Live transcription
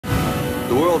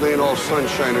The world ain't all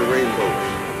sunshine and rainbows.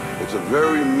 It's a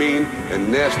very mean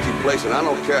and nasty place, and I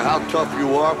don't care how tough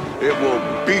you are, it will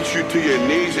beat you to your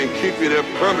knees and keep you there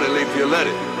permanently if you let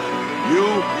it. You,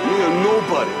 me, or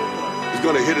nobody is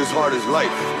gonna hit as hard as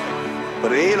life.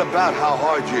 But it ain't about how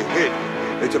hard you hit.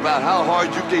 It's about how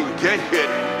hard you can get hit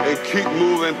and keep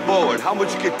moving forward. How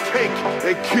much you can take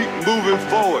and keep moving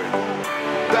forward.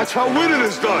 That's how winning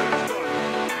is done.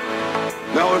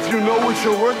 Now, if you know what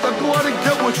you're worth, then go out and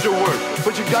get what you're worth.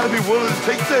 But you gotta be willing to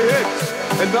take the hits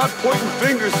and not pointing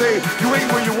fingers saying you ain't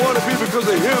where you want to be because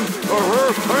of him or her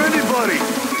or anybody.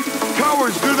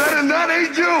 Cowards do that, and that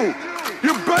ain't you.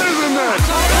 You're better than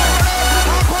that.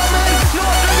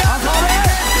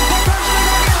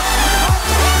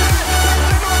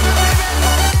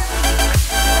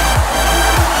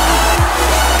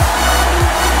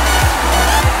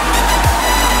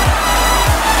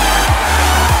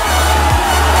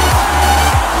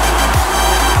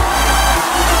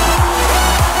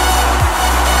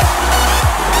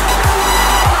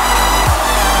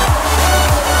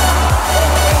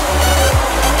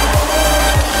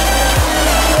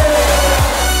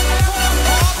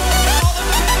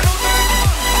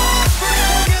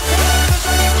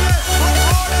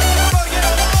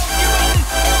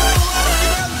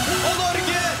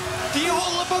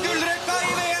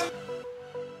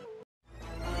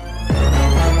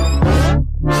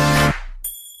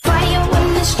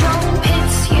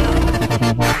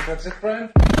 That's it, Brian?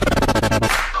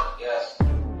 Yes.